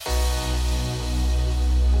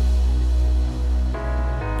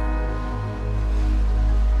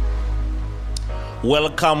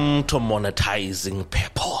Welcome to Monetizing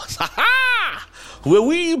Purpose, where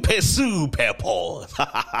we pursue purpose,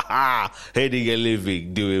 heading a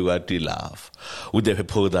living, doing what we love, with the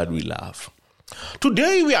people that we love.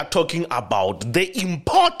 Today we are talking about the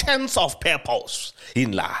importance of purpose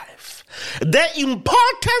in life. The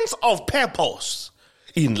importance of purpose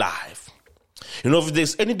in life. You know, if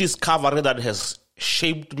there's any discovery that has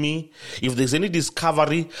shaped me, if there's any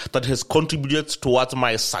discovery that has contributed towards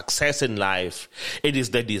my success in life, it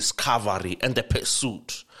is the discovery and the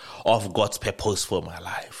pursuit of God's purpose for my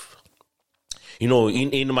life. You know,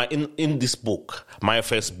 in this book, my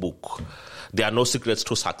first book, There Are No Secrets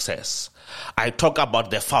to Success, I talk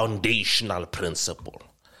about the foundational principle.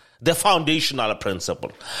 The foundational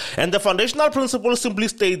principle. And the foundational principle simply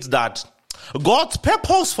states that God's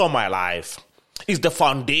purpose for my life is the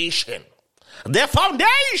foundation that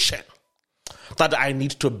I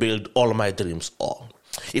need to build all my dreams on.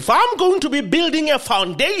 If I'm going to be building a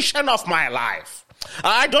foundation of my life,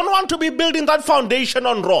 I don't want to be building that foundation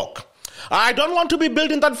on rock. I don't want to be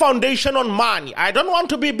building that foundation on money. I don't want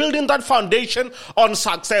to be building that foundation on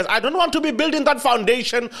success. I don't want to be building that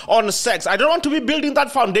foundation on sex. I don't want to be building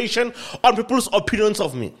that foundation on people's opinions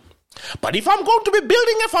of me. But if I'm going to be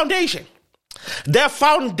building a foundation, the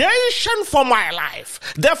foundation for my life,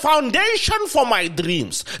 the foundation for my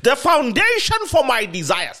dreams, the foundation for my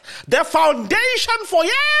desires, the foundation for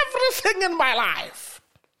everything in my life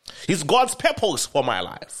is God's purpose for my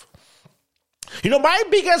life. You know, my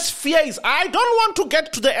biggest fear is I don't want to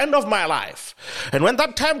get to the end of my life. And when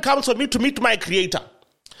that time comes for me to meet my Creator,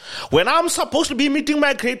 when I'm supposed to be meeting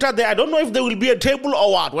my Creator there, I don't know if there will be a table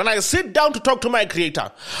or what. When I sit down to talk to my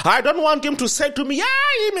Creator, I don't want Him to say to me,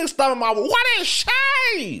 "Hey, Mr. Marvel, what a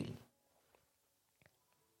shame.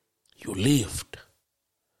 You lived,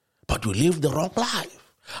 but you lived the wrong life."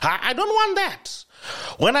 I don't want that.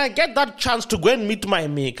 When I get that chance to go and meet my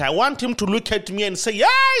Maker, I want Him to look at me and say,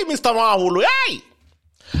 "Hey, Mr. Mahulu, hey,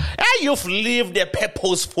 you've lived a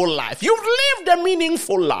purposeful life. You've lived a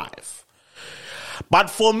meaningful life."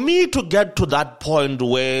 But for me to get to that point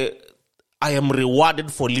where I am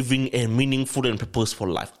rewarded for living a meaningful and purposeful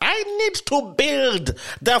life, I need to build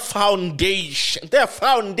the foundation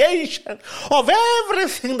of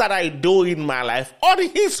everything that I do in my life on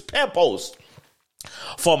His purpose.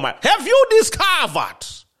 Have you discovered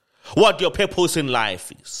what your purpose in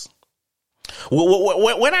life is?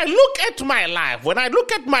 When I look at my life, when I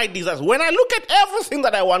look at my desires, when I look at everything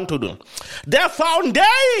that I want to do, the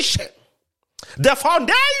foundation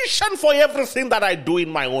for everything that I do in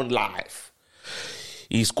my own life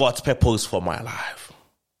is God's purpose for my life.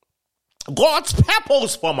 God's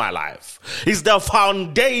purpose for my life is the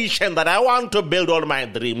foundation that I want to build all my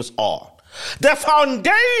dreams on. The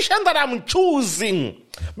foundation that I'm choosing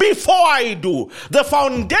before I do, the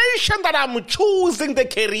foundation that I'm choosing the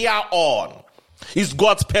career on is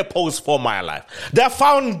God's purpose for my life. The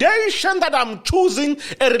foundation that I'm choosing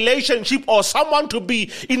a relationship or someone to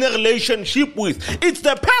be in a relationship with, it's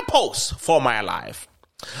the purpose for my life.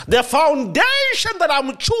 The foundation that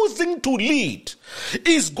I'm choosing to lead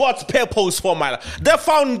is God's purpose for my life. The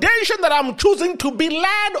foundation that I'm choosing to be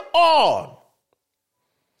led on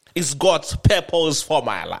is God's purpose for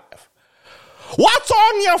my life. What's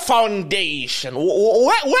on your foundation?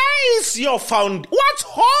 Where is your foundation? What's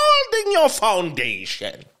holding your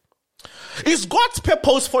foundation? Is God's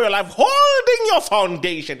purpose for your life holding your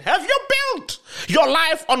foundation? Have you built your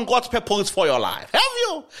life on God's purpose for your life? Have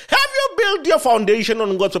you built your foundation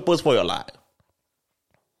on God's purpose for your life?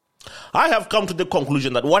 I have come to the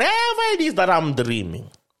conclusion that whatever it is that I'm dreaming,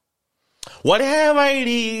 whatever it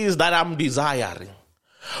is that I'm desiring,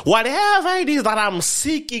 whatever it is that I'm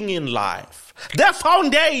seeking in life, the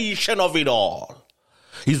foundation of it all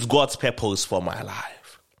is God's purpose for my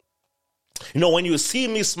life. You know, when you see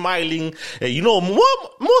me smiling,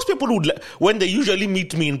 most people would, when they usually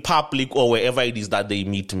meet me in public or wherever it is that they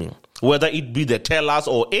meet me, whether it be the tellers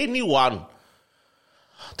or anyone,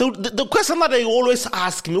 the question that they always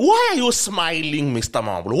ask me, "Why are you smiling, Mr.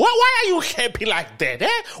 Mambo? Why are you happy like that?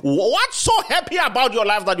 What's so happy about your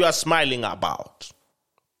life that you are smiling about?"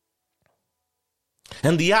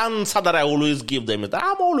 And the answer that I always give them is that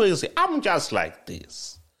I'm just like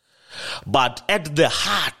this. But at the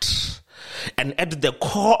heart and at the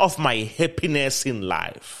core of my happiness in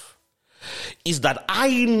life is that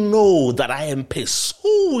I know that I am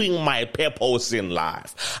pursuing my purpose in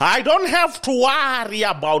life. I don't have to worry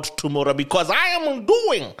about tomorrow because I am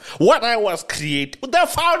doing what I was created, the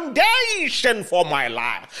foundation for my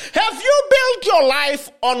life. Have you built your life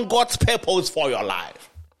on God's purpose for your life?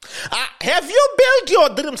 Have you built your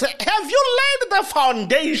dreams? Have you laid the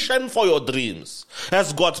foundation for your dreams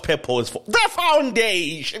as God's purpose? For the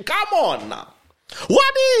foundation. Come on now.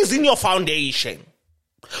 What is in your foundation?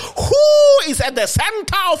 Who is at the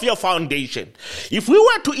center of your foundation? If we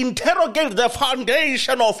were to interrogate the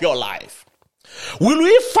foundation of your life, will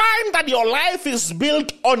we find that your life is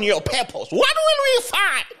built on your purpose? What will we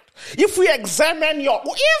find if we examine your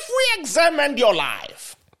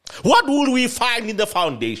life? What will we find in the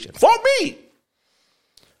foundation? For me,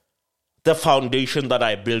 the foundation that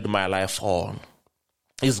I build my life on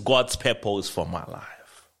is God's purpose for my life.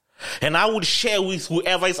 And I would share with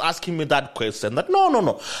whoever is asking me that question that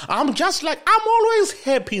no. I'm always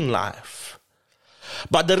happy in life.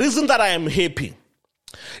 But the reason that I am happy,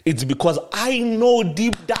 it's because I know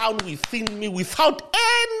deep down within me, without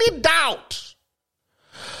any doubt,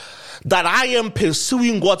 that I am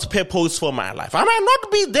pursuing God's purpose for my life. I might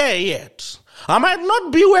not be there yet. I might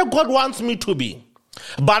not be where God wants me to be.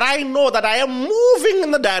 But I know that I am moving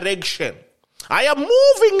in the direction. I am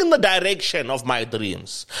moving in the direction of my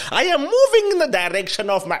dreams. I am moving in the direction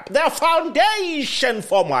of the foundation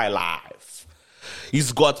for my life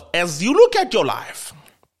is God. As you look at your life,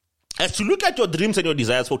 as you look at your dreams and your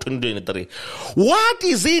desires for 2023, what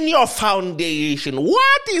is in your foundation?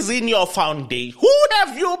 What is in your foundation? Who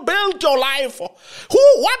have you built your life for?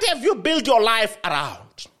 What have you built your life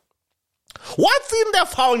around? What's in the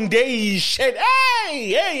foundation?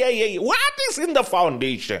 Hey. What is in the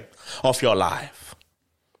foundation of your life?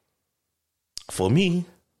 For me,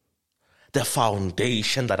 the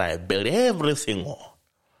foundation that I build everything on,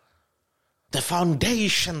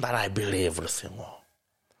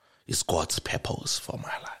 is God's purpose for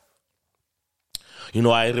my life. You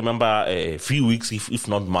know, I remember a few weeks, if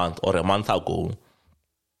not a month ago,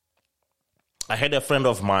 I had a friend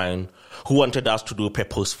of mine who wanted us to do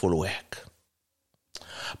purposeful work.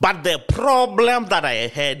 But the problem that I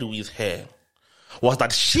had with her was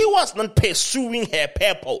that she was not pursuing her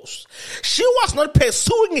purpose. She was not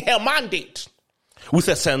pursuing her mandate with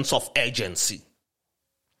a sense of urgency.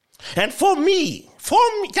 And for me,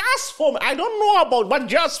 I don't know about, but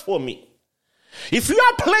just for me, if you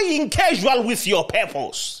are playing casual with your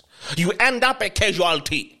purpose, you end up a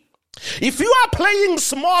casualty. If you are playing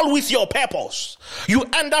small with your purpose, you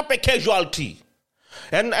end up a casualty.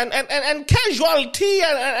 And casualty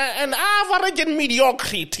and average and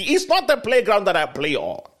mediocrity is not the playground that I play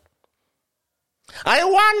on. I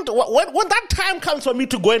want, when that time comes for me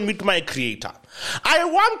to go and meet my Creator, I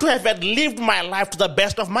want to have lived my life to the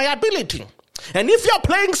best of my ability. And if you're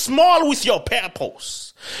playing small with your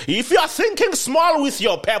purpose, if you are thinking small with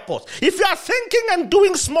your purpose, if you are thinking and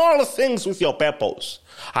doing small things with your purpose,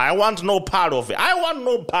 I want no part of it.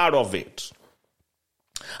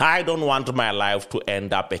 I don't want my life to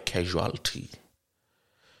end up a casualty.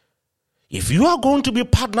 If you are going to be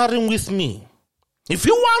partnering with me, if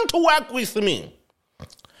you want to work with me,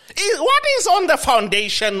 what is on the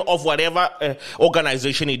foundation of whatever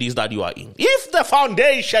organization it is that you are in? If the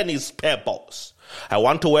foundation is purpose, I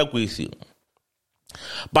want to work with you.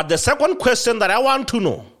 But the second question that I want to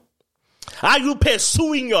know, are you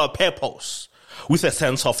pursuing your purpose with a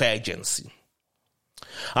sense of urgency?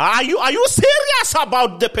 Are you serious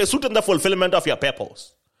about the pursuit and the fulfillment of your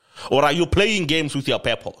purpose? Or are you playing games with your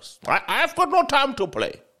purpose? I've got no time to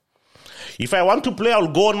play. If I want to play, I'll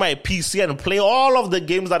go on my PC and play all of the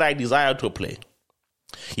games that I desire to play.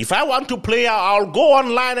 If I want to play, I'll go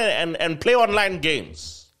online and play online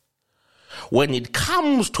games. When it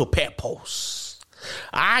comes to purpose,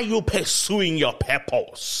 are you pursuing your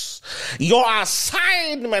purpose? Your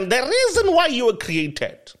assignment, the reason why you were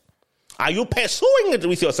created. Are you pursuing it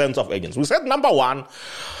with your sense of urgency? We said number one,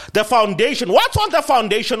 the foundation. What's on the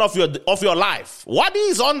foundation of your life? What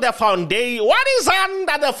is on the foundation? What is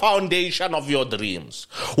under the foundation of your dreams?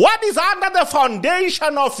 What is under the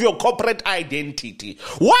foundation of your corporate identity?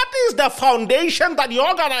 What is the foundation that your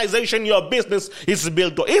organization, your business is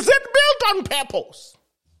built on? Is it built on purpose?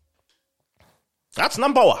 That's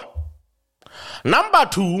number one. Number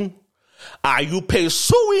two, are you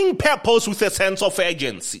pursuing purpose with a sense of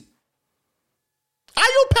urgency? Are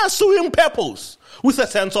you pursuing purpose with a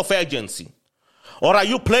sense of urgency? Or are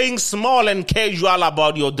you playing small and casual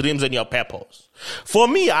about your dreams and your purpose? For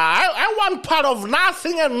me, I want part of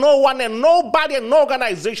nothing and no one and nobody and no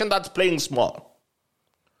organization that's playing small.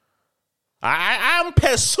 I am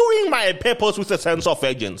pursuing my purpose with a sense of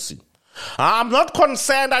urgency. I'm not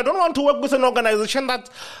concerned. I don't want to work with an organization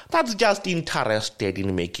that's just interested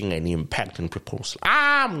in making an impact in people's lives.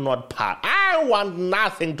 I'm not part. I want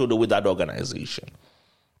nothing to do with that organization.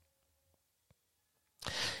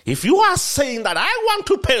 If you are saying that I want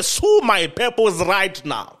to pursue my purpose right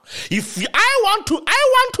now, if I want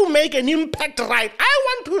to make an impact right, I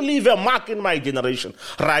want to leave a mark in my generation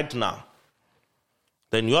right now,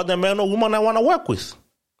 then you're the man or woman I want to work with.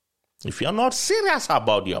 If you're not serious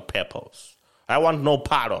about your purpose, I want no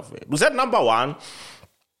part of it. We said number one,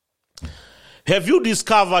 have you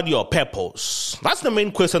discovered your purpose? That's the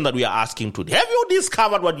main question that we are asking today. Have you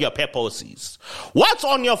discovered what your purpose is? What's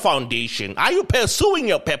on your foundation? Are you pursuing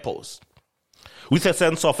your purpose with a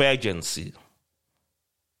sense of urgency?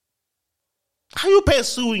 Are you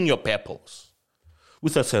pursuing your purpose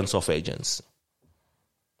with a sense of urgency?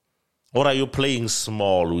 Or are you playing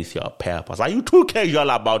small with your purpose? Are you too casual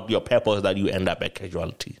about your purpose that you end up a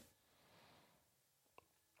casualty?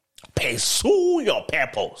 Pursue your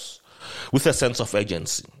purpose with a sense of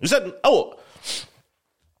urgency. You said,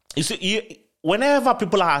 you see, whenever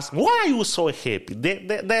people ask, why are you so happy?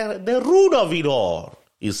 The root of it all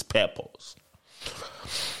is purpose.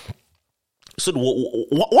 So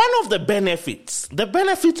one of the benefits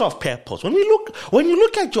of purpose, when you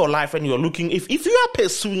look at your life and you're looking, if you are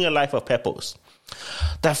pursuing a life of purpose,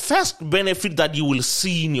 the first benefit that you will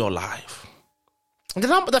see in your life,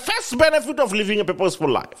 the first benefit of living a purposeful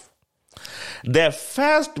life, the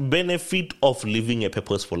first benefit of living a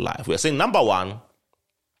purposeful life, we are saying number one,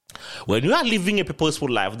 when you are living a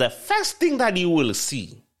purposeful life, the first thing that you will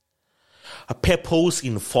see, a purpose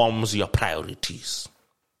informs your priorities.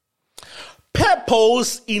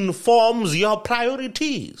 Purpose informs your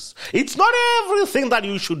priorities. It's not everything that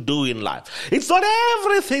you should do in life. It's not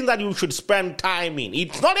everything that you should spend time in.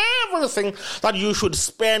 It's not everything that you should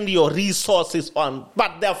spend your resources on.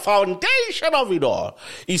 But the foundation of it all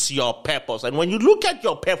is your purpose. And when you look at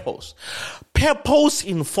your purpose, purpose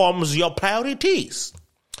informs your priorities.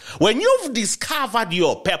 When you've discovered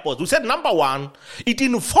your purpose, we said number one, it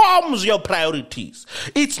informs your priorities.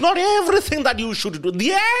 It's not everything that you should do.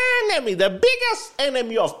 The enemy, the biggest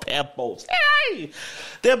enemy of purpose,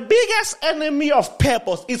 the biggest enemy of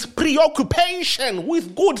purpose is preoccupation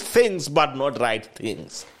with good things but not right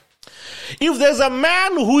things. If there's a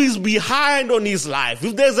man who is behind on his life,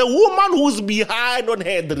 if there's a woman who's behind on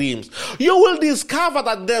her dreams, you will discover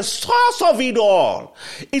that the source of it all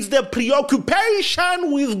is the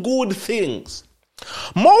preoccupation with good things.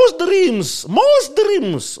 Most dreams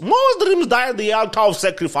die at the altar of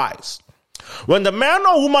sacrifice. When the man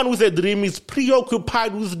or woman with a dream is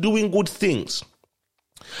preoccupied with doing good things,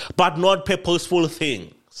 but not purposeful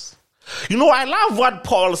things. You know, I love what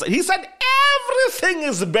Paul said. He said, everything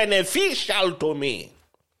is beneficial to me.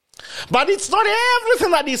 But it's not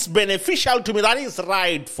everything that is beneficial to me that is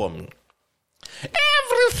right for me.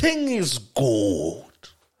 Everything is good.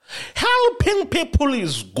 Helping people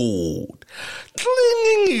is good.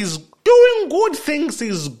 Doing good things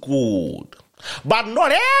is good. But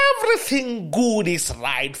not everything good is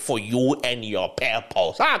right for you and your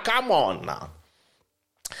purpose. Come on now.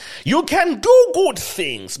 You can do good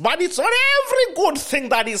things, but it's not every good thing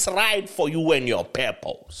that is right for you and your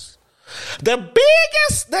purpose. The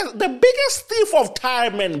biggest thief of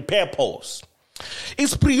time and purpose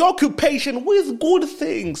is preoccupation with good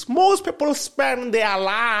things. Most people spend their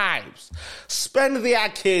lives, spend their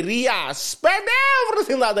careers, spend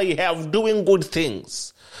everything that they have doing good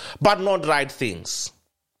things, but not right things.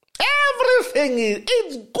 Everything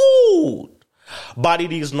is good, but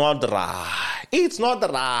it is not right. It's not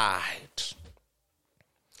right.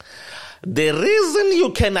 The reason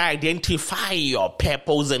you can identify your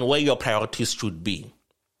purpose and where your priorities should be,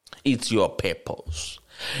 it's your purpose.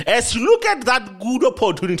 As you look at that good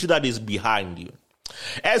opportunity that is behind you,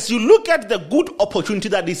 as you look at the good opportunity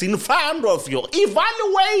that is in front of you,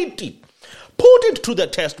 evaluate it. Put it to the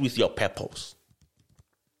test with your purpose.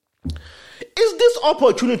 Is this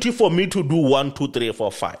opportunity for me to do 1, 2, 3, 4,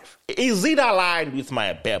 5? Is it aligned with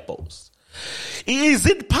my purpose? Is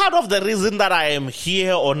it part of the reason that I am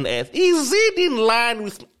here on earth? Is it in line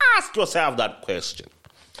with... Ask yourself that question.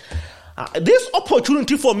 This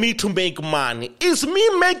opportunity for me to make money, is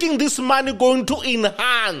me making this money going to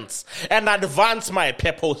enhance and advance my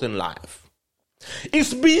purpose in life?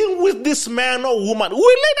 Is being with this man or woman, will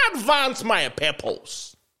it advance my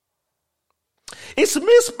purpose? Is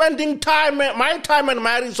me spending my time and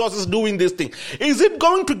my resources doing this thing, is it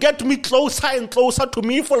going to get me closer and closer to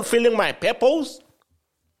me fulfilling my purpose?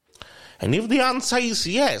 And if the answer is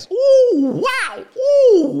yes, ooh, wow,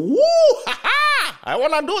 ooh, ha-ha, I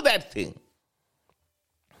want to do that thing.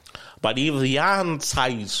 But if the answer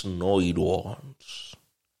is no, it won't,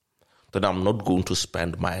 then I'm not going to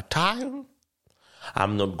spend my time.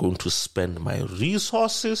 I'm not going to spend my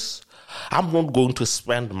resources. I'm not going to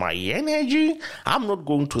spend my energy. I'm not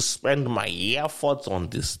going to spend my efforts on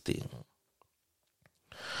this thing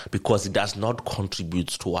because it does not contribute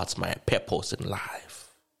towards my purpose in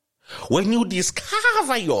life. When you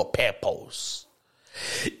discover your purpose,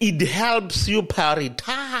 it helps you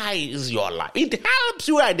prioritize your life. It helps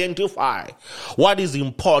you identify what is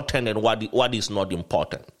important and what is not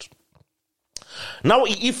important. Now,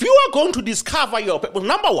 if you are going to discover your purpose,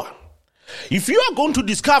 number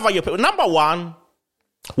one,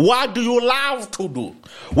 what do you love to do?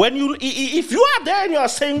 If you are there and you are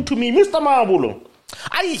saying to me, Mr. Mabulo,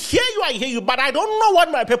 I hear you, but I don't know what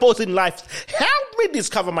my purpose in life is. Help me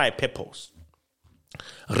discover my purpose.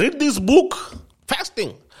 Read this book. First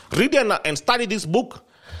thing, read and study this book.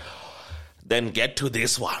 Then get to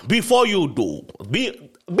this one. Before you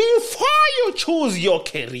choose your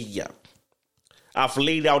career, I've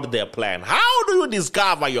laid out their plan. How do you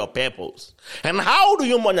discover your purpose? And how do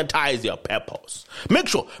you monetize your purpose? Make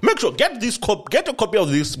sure, get a copy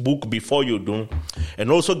of this book before you do.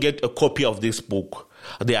 And also get a copy of this book,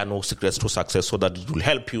 There Are No Secrets to Success, so that it will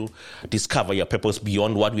help you discover your purpose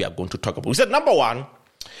beyond what we are going to talk about. We said, number one,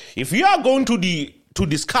 if you are going to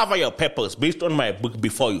discover your purpose based on my book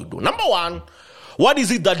before you do, number one, what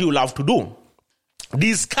is it that you love to do?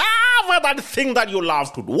 Discover that thing that you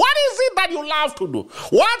love to do. What is it that you love to do?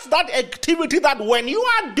 What's that activity that when you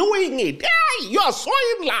are doing it, you are so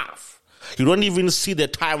in love, you don't even see the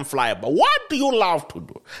time fly. But what do you love to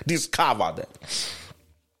do? Discover that.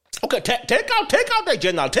 Okay, take out a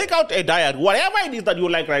journal, take out a diary, whatever it is that you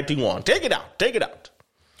like writing on. Take it out.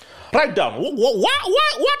 Write down. What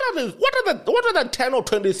are the 10 or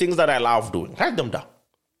 20 things that I love doing? Write them down.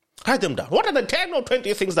 What are the 10 or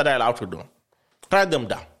 20 things that I love to do? Write them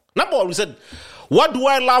down. Number one, we said, what do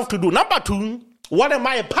I love to do? Number two, what am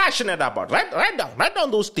I passionate about? Write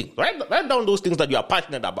down those things. Write down those things that you are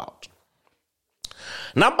passionate about.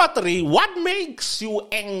 Number three, what makes you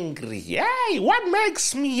angry? Hey, what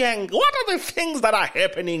makes me angry? What are the things that are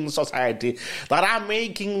happening in society that are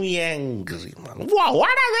making me angry, man? What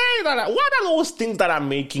are they? What are those things that are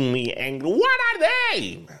making me angry? What are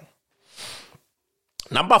they, man?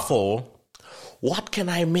 Number four, what can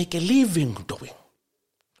I make a living doing?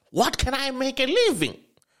 What can I make a living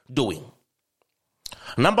doing?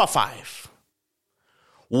 Number five,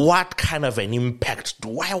 what kind of an impact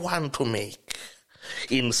do I want to make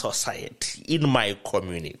in society, in my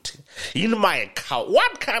community, in my cow?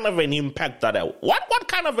 What kind of an impact what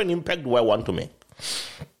kind of an impact do I want to make?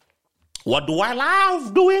 What do I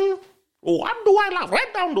love doing? What do I love?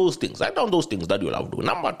 Write down those things. Write down those things that you love doing.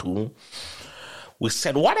 Number two, we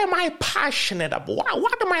said, what am I passionate about?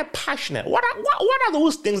 What am I passionate? What are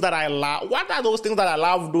those things that I love? What are those things that I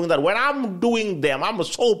love doing that when I'm doing them, I'm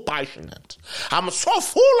so passionate. I'm so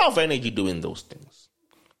full of energy doing those things.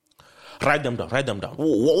 Write them down.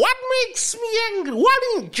 What makes me angry? What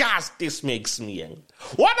injustice makes me angry?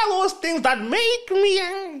 What are those things that make me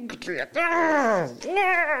angry?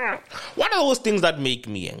 What are those things that make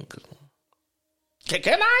me angry?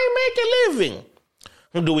 Can I make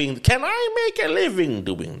a living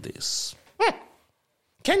doing this?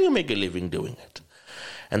 Can you make a living doing it?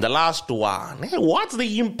 And the last one, what's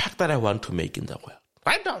the impact that I want to make in the world?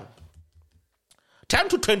 Write down 10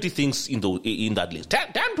 to 20 things in that list.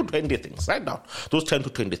 10 to 20 things. Write down those 10 to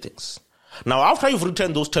 20 things. Now, after you've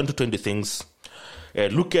written those 10 to 20 things,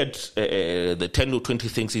 look at the 10 to 20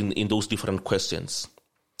 things in those different questions,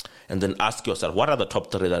 and then ask yourself, what are the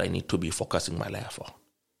top 3 that I need to be focusing my life on?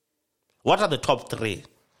 What are the top 3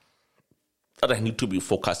 that I need to be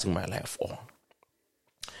focusing my life on?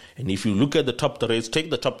 And if you look at the top 3, take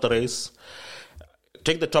the top 3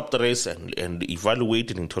 and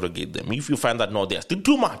evaluate and interrogate them. If you find that, no, they're still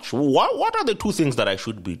too much, what are the 2 things that I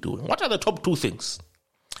should be doing? What are the top 2 things?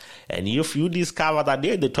 And if you discover that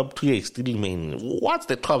the top 2 is still main, what's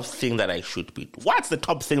the top thing that I should be doing? What's the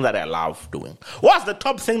top thing that I love doing? What's the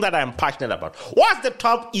top thing that I'm passionate about? What's the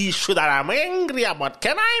top issue that I'm angry about?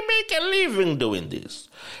 Can I make a living doing this?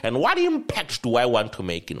 And what impact do I want to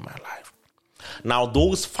make in my life? Now,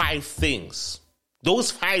 those 5 things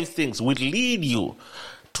will lead you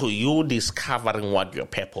to you discovering what your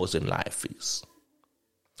purpose in life is.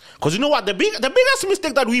 Because you know what? The biggest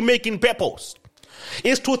mistake that we make in purpose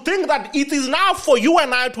is to think that it is now for you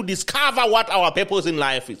and I to discover what our purpose in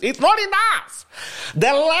life is. It's not enough.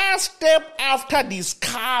 The last step after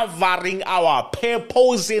discovering our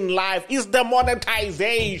purpose in life is the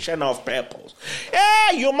monetization of purpose.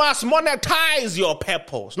 You must monetize your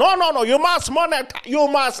purpose. No. You must monetize. You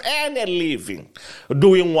must earn a living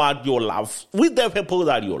doing what you love with the purpose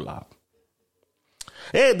that you love.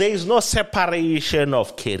 Hey, there is no separation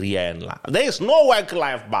of career and life. There is no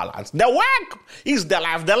work-life balance. The work is the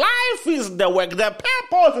life. The life is the work. The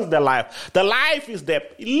purpose is the life. The life is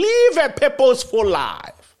live a purposeful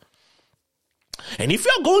life. And if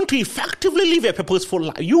you're going to effectively live a purposeful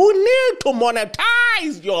life, you need to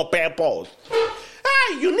monetize your purpose.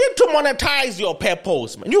 Hey, you need to monetize your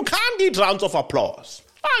purpose, man. You can't need rounds of applause.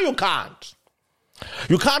 Oh, you can't.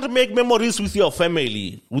 You can't make memories with your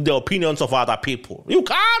family with the opinions of other people. You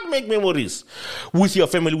can't make memories with your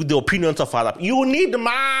family with the opinions of other people. You need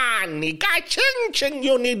money.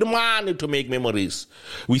 You need money to make memories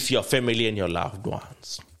with your family and your loved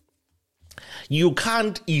ones. You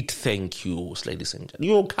can't eat thank yous, ladies and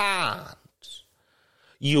gentlemen. You can't.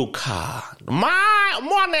 You can't. Monetize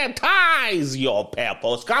your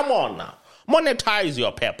purpose. Come on now. Monetize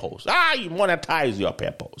your purpose. You monetize your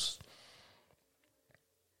purpose.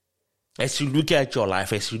 As you look at your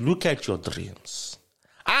life, as you look at your dreams,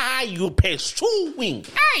 are you pursuing?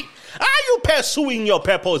 Are you pursuing your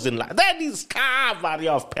purpose in life? That is discovery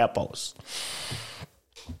of purpose.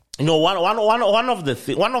 You know, one of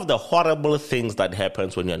the horrible things that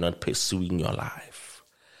happens when you're not pursuing your life,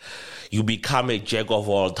 you become a jack of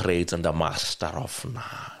all trades and a master of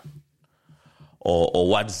none, or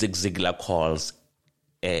what Zig Ziglar calls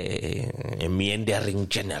a meandering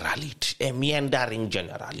generality. A meandering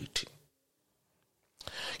generality.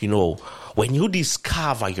 You know, when you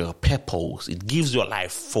discover your purpose, it gives your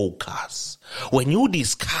life focus. When you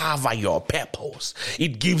discover your purpose,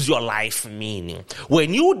 it gives your life meaning.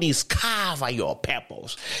 When you discover your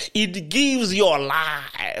purpose, it gives your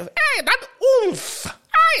life that oomph.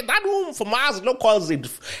 That oomph, Maslow calls it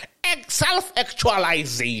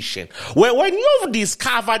self-actualization. When you've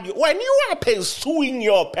discovered, when you are pursuing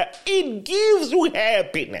your purpose, it gives you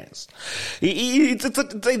happiness.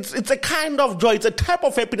 It's a kind of joy. It's a type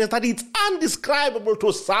of happiness that it's undescribable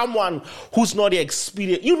to someone who's not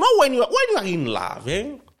experienced. You know, when you are in love,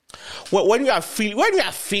 when you are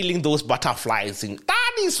feeling those butterflies,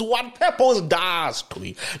 that is what purpose does to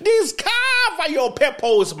you. Discover your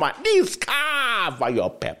purpose, man. Discover your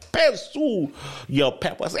purpose. Pursue your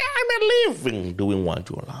purpose. I'm a living doing what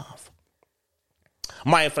you love.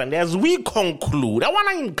 My friend, as we conclude, I want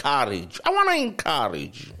to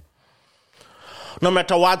encourage you. No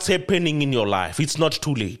matter what's happening in your life, it's not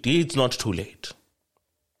too late. It's not too late.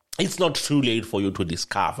 It's not too late for you to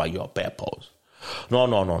discover your purpose.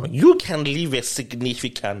 No. You can live a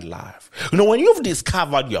significant life. You know, when you've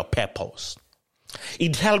discovered your purpose,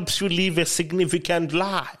 it helps you live a significant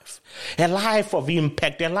life. A life of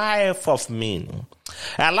impact, a life of meaning.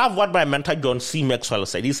 I love what my mentor John C. Maxwell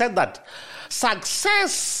said. He said that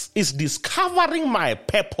success is discovering my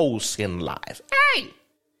purpose in life.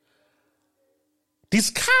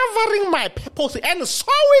 Discovering my purpose and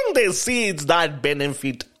sowing the seeds that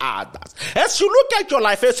benefit others. As you look at your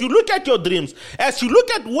life, as you look at your dreams, as you look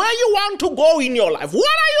at where you want to go in your life, what are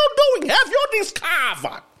you doing? Have you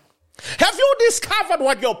discovered? Have you discovered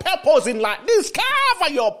what your purpose in life?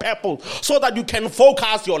 Discover your purpose so that you can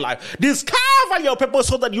focus your life. Discover your purpose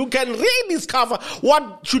so that you can rediscover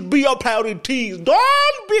what should be your priorities.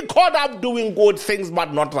 Don't be caught up doing good things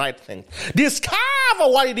but not right things. Discover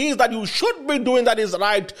what it is that you should be doing that is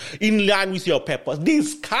right in line with your purpose.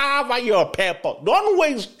 Discover your purpose. Don't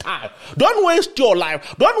waste time. Don't waste your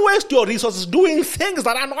life. Don't waste your resources doing things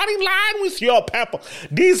that are not in line with your purpose.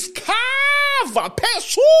 Discover,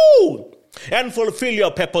 pursue, and fulfill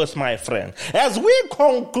your purpose, my friend. As we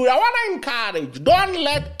conclude, I want to encourage, don't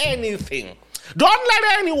let anyone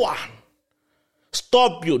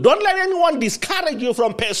stop you. Don't let anyone discourage you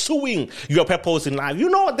from pursuing your purpose in life. You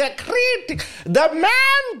know, the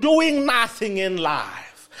man doing nothing in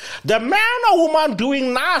life, the man or woman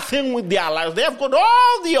doing nothing with their lives, they've got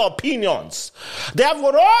all the opinions, they've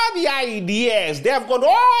got all the ideas, they've got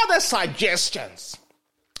all the suggestions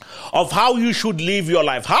of how you should live your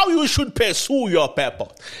life, how you should pursue your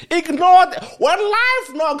purpose. Ignore when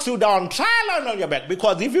life knocks you down, try land on your back,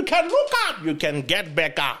 because if you can look up, you can get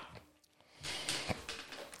back up.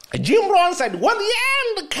 Jim Rohn said, when the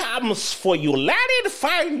end comes for you, let it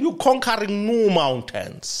find you conquering new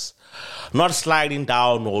mountains, not sliding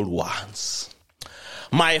down old ones.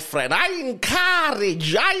 My friend, I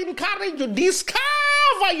encourage you,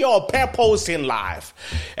 discover your purpose in life.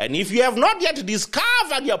 And if you have not yet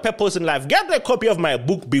discovered your purpose in life, get a copy of my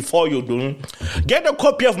book before you do. Get a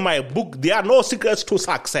copy of my book, There Are No Secrets to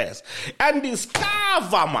Success. And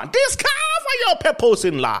discover your purpose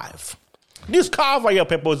in life. Discover your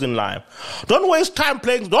purpose in life. Don't waste time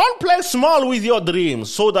playing. Don't play small with your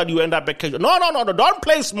dreams so that you end up a No. Don't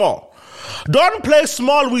play small. Don't play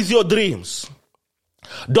small with your dreams.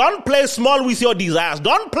 Don't play small with your desires.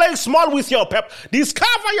 Don't play small with your purpose.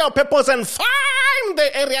 Discover your purpose and find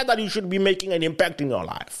the area that you should be making an impact in your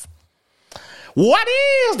life. What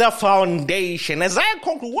is the foundation? As I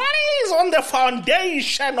conclude, what is on the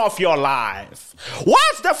foundation of your life?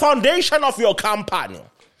 What's the foundation of your company?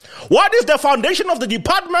 What is the foundation of the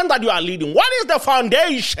department that you are leading? What is the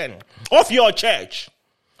foundation of your church?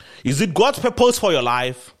 Is it God's purpose for your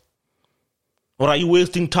life? Or are you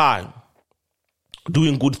wasting time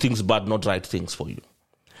doing good things but not right things for you?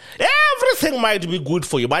 Everything might be good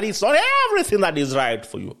for you, but it's not everything that is right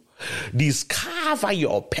for you. Discover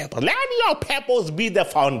your purpose. Let your purpose be the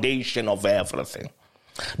foundation of everything.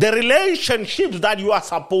 The relationships that you are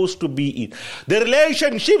supposed to be in, the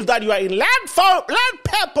relationships that you are in, let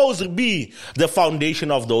purpose be the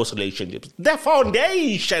foundation of those relationships, the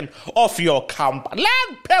foundation of your company.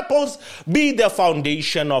 Let purpose be the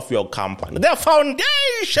foundation of your company, the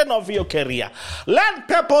foundation of your career. Let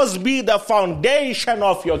purpose be the foundation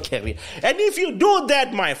of your career. And if you do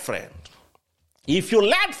that, my friend, if you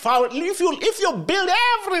build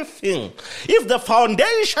everything, if the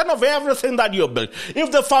foundation of everything that you build,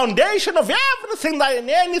 if the foundation of everything that in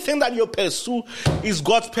anything that you pursue is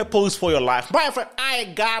God's purpose for your life, my friend, I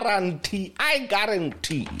guarantee.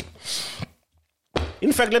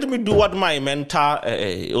 In fact, let me do what my mentor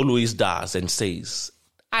always does and says.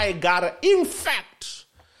 In fact,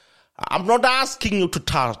 I'm not asking you to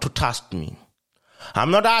trust me. I'm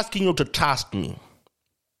not asking you to trust me.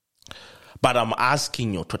 But I'm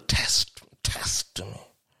asking you to test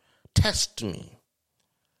me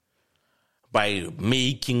by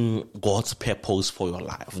making God's purpose for your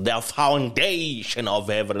life the foundation of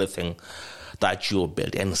everything that you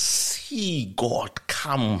build, and see God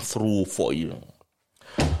come through for you.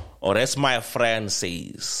 Or as my friend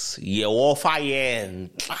says, and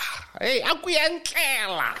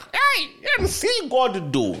see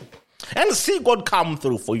God do. And see God come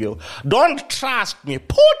through for you. Don't trust me.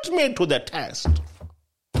 Put me to the test.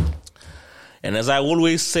 And as I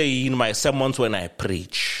always say in my sermons when I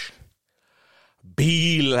preach,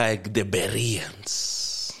 be like the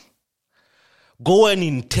Bereans. Go and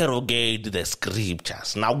interrogate the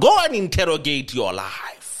scriptures. Now go and interrogate your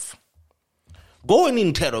life. Go and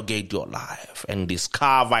interrogate your life and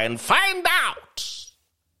discover and find out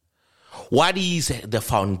what is the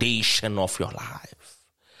foundation of your life.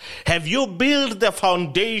 Have you built the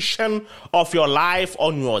foundation of your life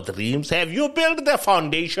on your dreams? Have you built the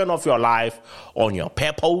foundation of your life on your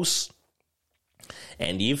purpose?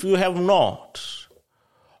 And if you have not,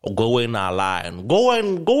 go and align. Go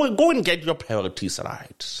and get your priorities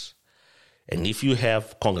right. And if you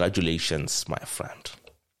have, congratulations, my friend.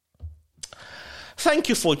 Thank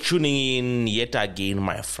you for tuning in yet again,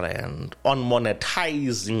 my friend, on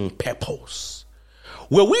Monetizing Purpose,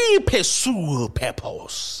 where we pursue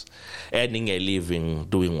purpose, earning a living,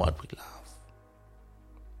 doing what we love.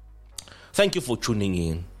 Thank you for tuning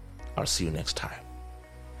in. I'll see you next time.